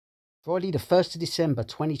Friday, the 1st of December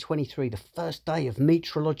 2023, the first day of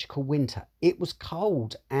meteorological winter. It was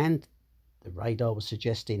cold and the radar was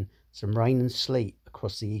suggesting some rain and sleet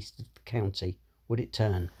across the east of the county. Would it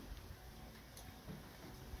turn?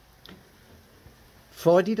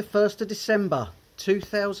 Friday, the 1st of December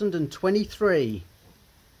 2023,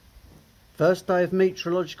 first day of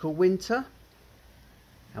meteorological winter,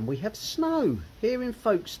 and we have snow here in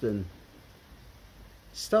Folkestone.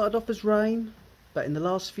 Started off as rain, but in the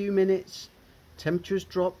last few minutes temperatures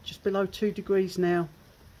dropped just below 2 degrees now,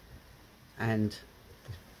 and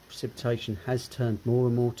the precipitation has turned more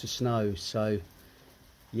and more to snow. So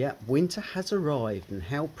yeah, winter has arrived, and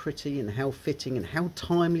how pretty and how fitting and how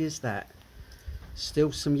timely is that.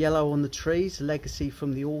 Still some yellow on the trees, legacy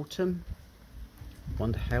from the autumn.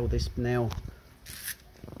 Wonder how this now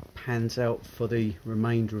pans out for the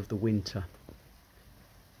remainder of the winter.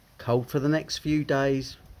 Cold for the next few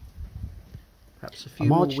days, perhaps a few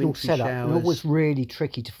more marginal wintry setup, showers. and always really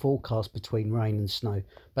tricky to forecast between rain and snow,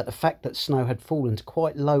 but the fact that snow had fallen to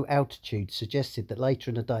quite low altitude suggested that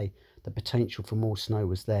later in the day the potential for more snow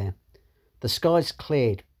was there. The skies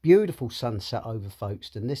cleared, beautiful sunset over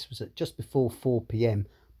Folkestone. This was at just before 4 p.m,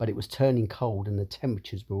 but it was turning cold and the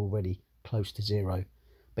temperatures were already close to zero.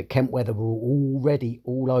 But Kent Weather were already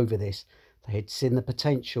all over this. They had seen the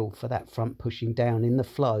potential for that front pushing down in the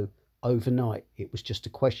flow overnight. It was just a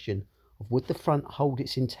question of would the front hold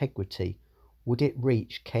its integrity, would it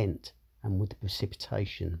reach Kent, and would the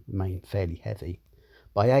precipitation remain fairly heavy.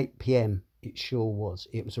 By 8 p.m, it sure was.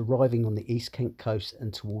 It was arriving on the East Kent coast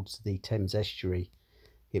and towards the Thames estuary.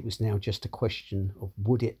 It was now just a question of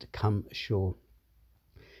would it come ashore.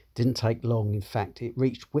 Didn't take long. In fact, it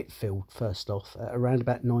reached Whitfield first off at around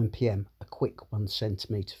about 9 p.m. A quick 1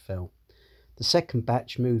 centimetre fell. The second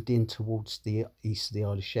batch moved in towards the east of the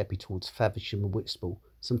Isle of Sheppey, towards Faversham and Whitstable.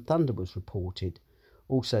 Some thunder was reported.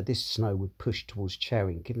 Also, this snow would push towards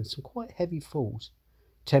Charing, giving some quite heavy falls.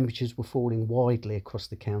 Temperatures were falling widely across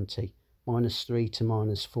the county, -3 to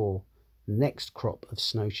 -4. The next crop of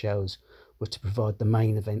snow showers were to provide the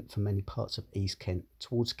main event for many parts of East Kent.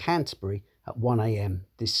 Towards Canterbury at 1 a.m,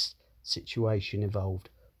 this situation evolved,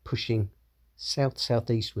 pushing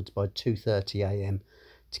south-southeastwards by 2:30 a.m.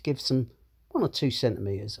 to give some 1 or 2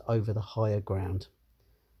 centimetres over the higher ground.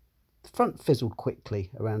 The front fizzled quickly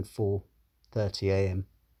around 4:30 a.m.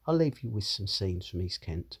 I'll leave you with some scenes from East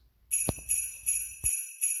Kent.